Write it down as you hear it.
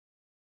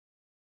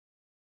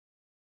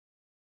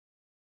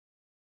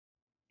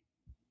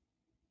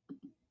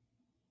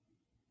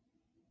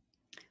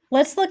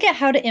Let's look at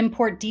how to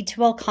import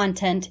D2L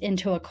content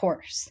into a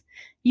course.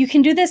 You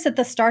can do this at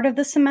the start of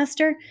the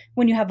semester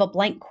when you have a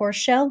blank course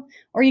shell,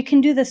 or you can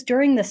do this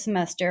during the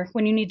semester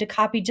when you need to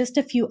copy just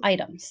a few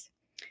items.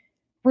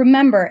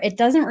 Remember, it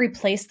doesn't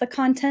replace the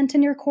content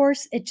in your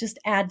course, it just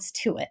adds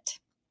to it.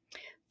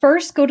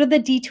 First, go to the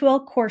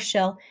D2L course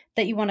shell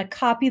that you want to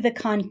copy the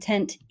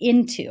content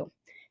into.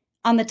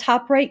 On the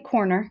top right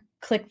corner,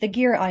 click the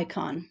gear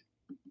icon.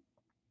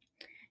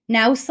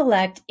 Now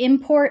select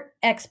Import,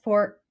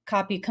 Export,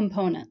 Copy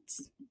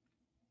Components.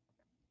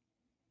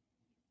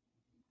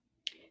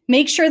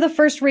 Make sure the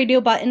first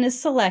radio button is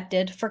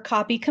selected for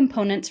Copy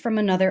Components from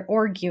another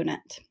org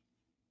unit.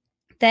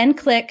 Then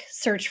click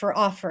Search for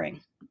Offering.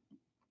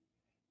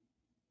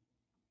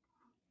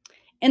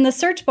 In the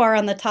search bar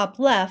on the top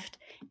left,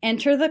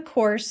 enter the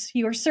course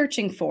you are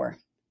searching for.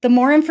 The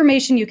more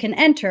information you can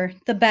enter,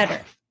 the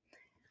better.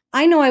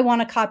 I know I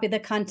want to copy the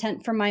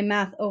content for my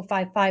Math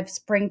 055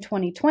 Spring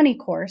 2020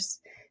 course,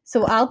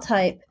 so I'll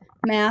type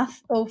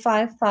Math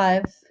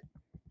 055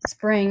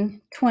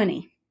 Spring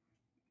 20.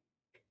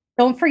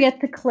 Don't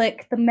forget to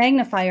click the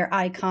magnifier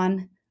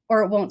icon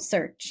or it won't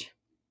search.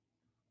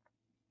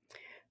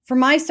 For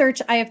my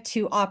search, I have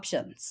two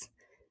options.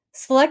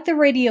 Select the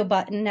radio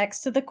button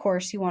next to the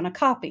course you want to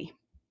copy.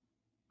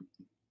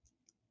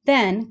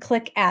 Then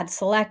click Add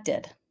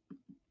Selected.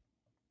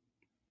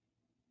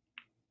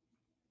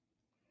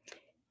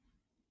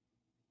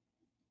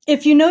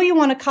 If you know you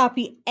want to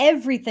copy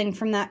everything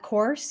from that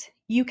course,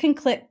 you can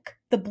click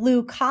the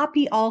blue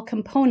Copy All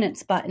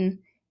Components button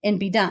and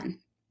be done.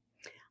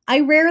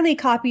 I rarely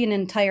copy an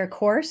entire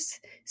course,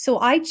 so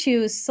I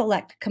choose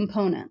Select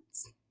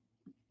Components.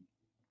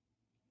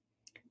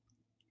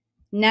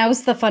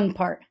 Now's the fun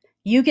part.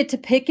 You get to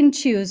pick and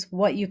choose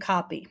what you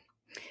copy.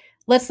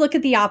 Let's look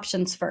at the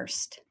options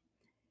first.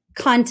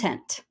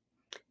 Content.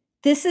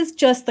 This is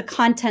just the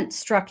content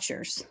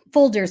structures,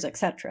 folders,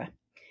 etc.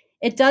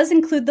 It does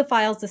include the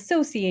files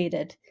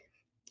associated.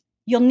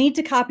 You'll need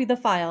to copy the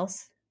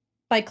files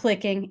by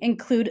clicking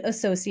Include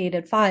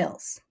Associated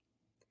Files.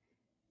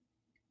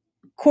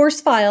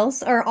 Course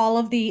files are all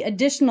of the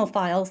additional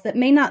files that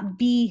may not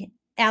be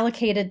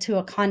allocated to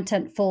a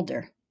content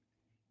folder.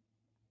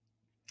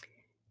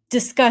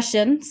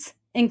 Discussions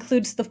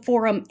includes the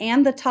forum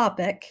and the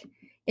topic.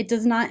 It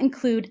does not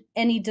include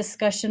any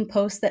discussion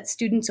posts that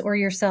students or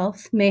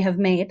yourself may have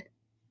made.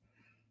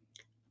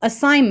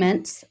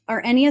 Assignments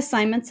are any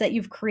assignments that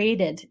you've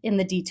created in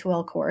the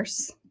D2L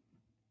course.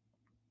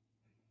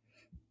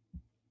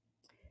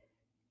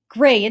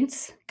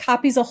 Grades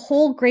copies a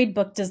whole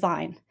gradebook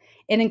design.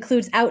 It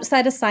includes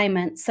outside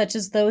assignments such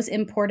as those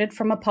imported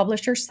from a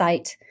publisher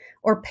site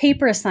or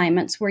paper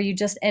assignments where you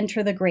just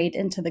enter the grade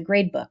into the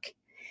gradebook.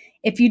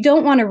 If you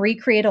don't want to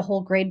recreate a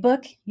whole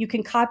gradebook, you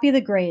can copy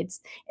the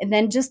grades and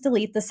then just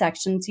delete the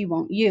sections you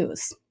won't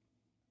use.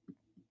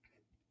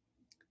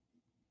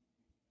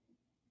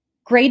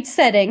 Grade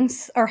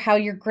settings are how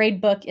your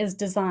gradebook is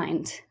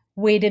designed,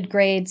 weighted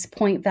grades,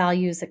 point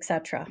values,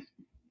 etc.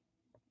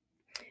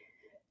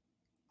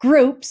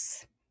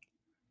 Groups.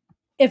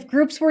 If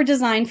groups were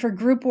designed for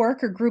group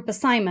work or group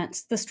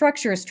assignments, the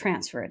structure is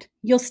transferred.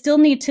 You'll still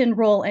need to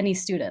enroll any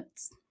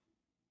students.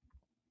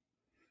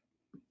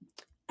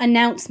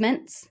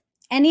 Announcements.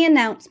 Any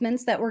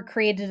announcements that were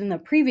created in the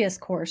previous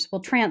course will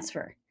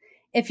transfer.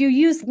 If you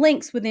use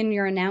links within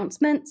your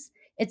announcements,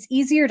 it's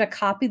easier to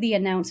copy the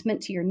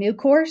announcement to your new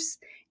course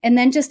and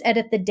then just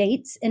edit the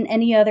dates and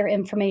any other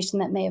information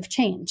that may have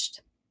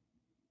changed.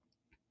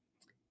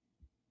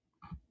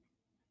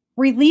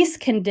 Release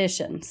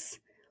conditions.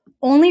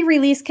 Only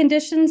release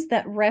conditions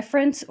that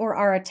reference or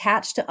are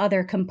attached to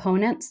other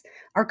components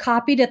are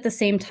copied at the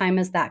same time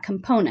as that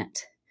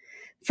component.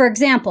 For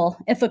example,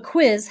 if a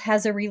quiz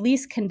has a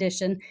release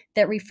condition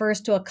that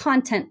refers to a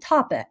content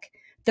topic,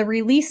 the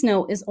release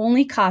note is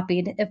only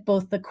copied if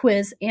both the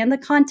quiz and the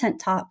content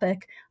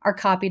topic are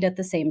copied at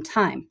the same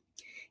time.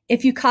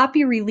 If you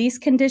copy release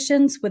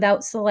conditions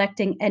without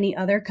selecting any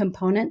other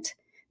component,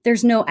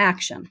 there's no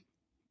action.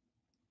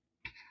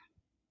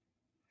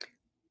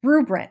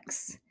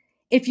 Rubrics.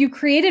 If you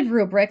created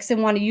rubrics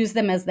and want to use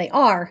them as they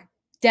are,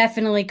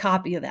 definitely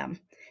copy them.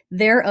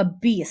 They're a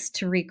beast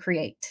to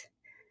recreate.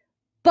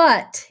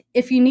 But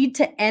if you need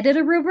to edit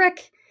a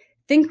rubric,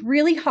 think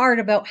really hard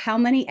about how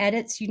many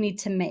edits you need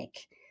to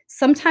make.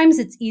 Sometimes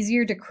it's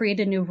easier to create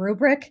a new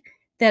rubric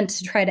than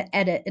to try to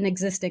edit an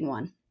existing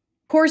one.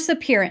 Course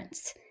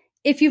appearance.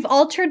 If you've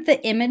altered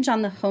the image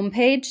on the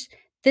homepage,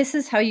 this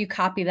is how you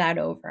copy that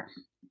over.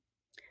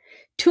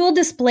 Tool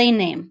display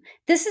name.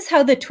 This is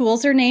how the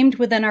tools are named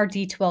within our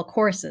D2L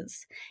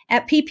courses.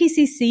 At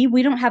PPCC,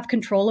 we don't have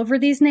control over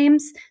these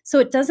names, so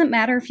it doesn't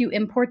matter if you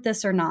import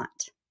this or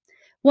not.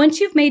 Once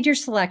you've made your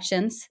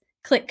selections,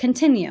 click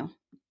Continue.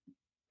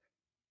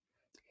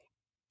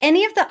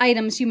 Any of the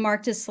items you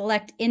marked as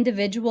select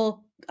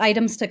individual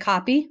items to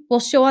copy will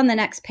show on the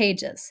next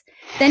pages.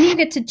 Then you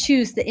get to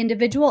choose the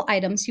individual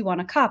items you want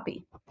to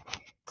copy.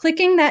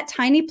 Clicking that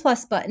tiny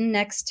plus button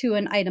next to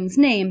an item's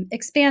name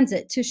expands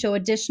it to show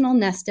additional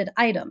nested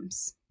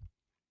items.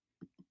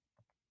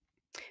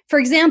 For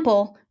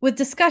example, with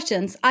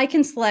discussions, I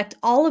can select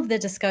all of the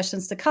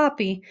discussions to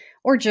copy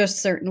or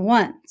just certain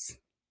ones.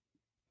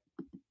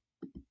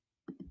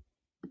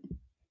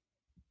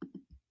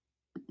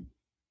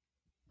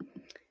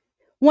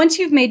 Once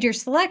you've made your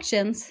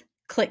selections,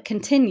 click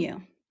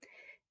Continue.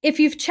 If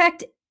you've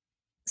checked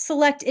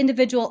Select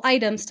individual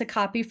items to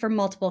copy from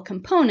multiple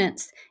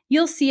components,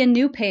 you'll see a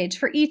new page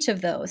for each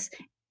of those,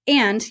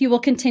 and you will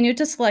continue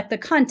to select the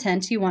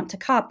content you want to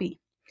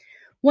copy.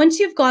 Once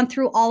you've gone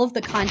through all of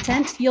the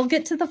content, you'll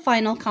get to the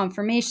final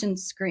confirmation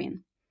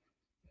screen.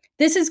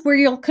 This is where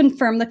you'll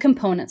confirm the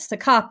components to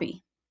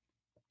copy.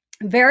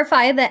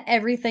 Verify that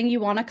everything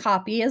you want to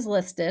copy is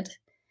listed,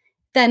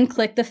 then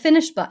click the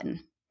Finish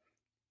button.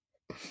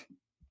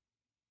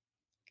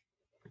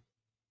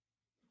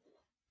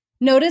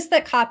 Notice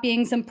that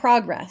copying is in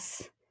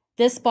progress.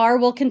 This bar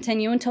will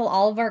continue until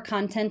all of our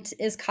content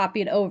is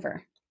copied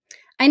over.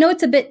 I know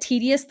it's a bit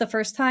tedious the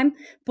first time,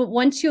 but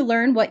once you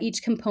learn what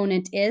each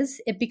component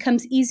is, it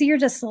becomes easier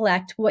to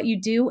select what you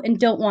do and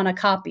don't want to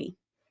copy.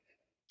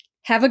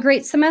 Have a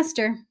great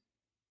semester.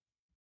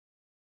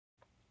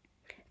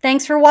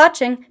 Thanks for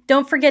watching.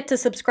 Don't forget to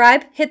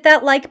subscribe, hit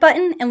that like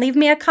button, and leave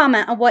me a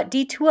comment on what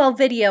D2L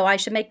video I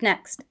should make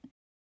next.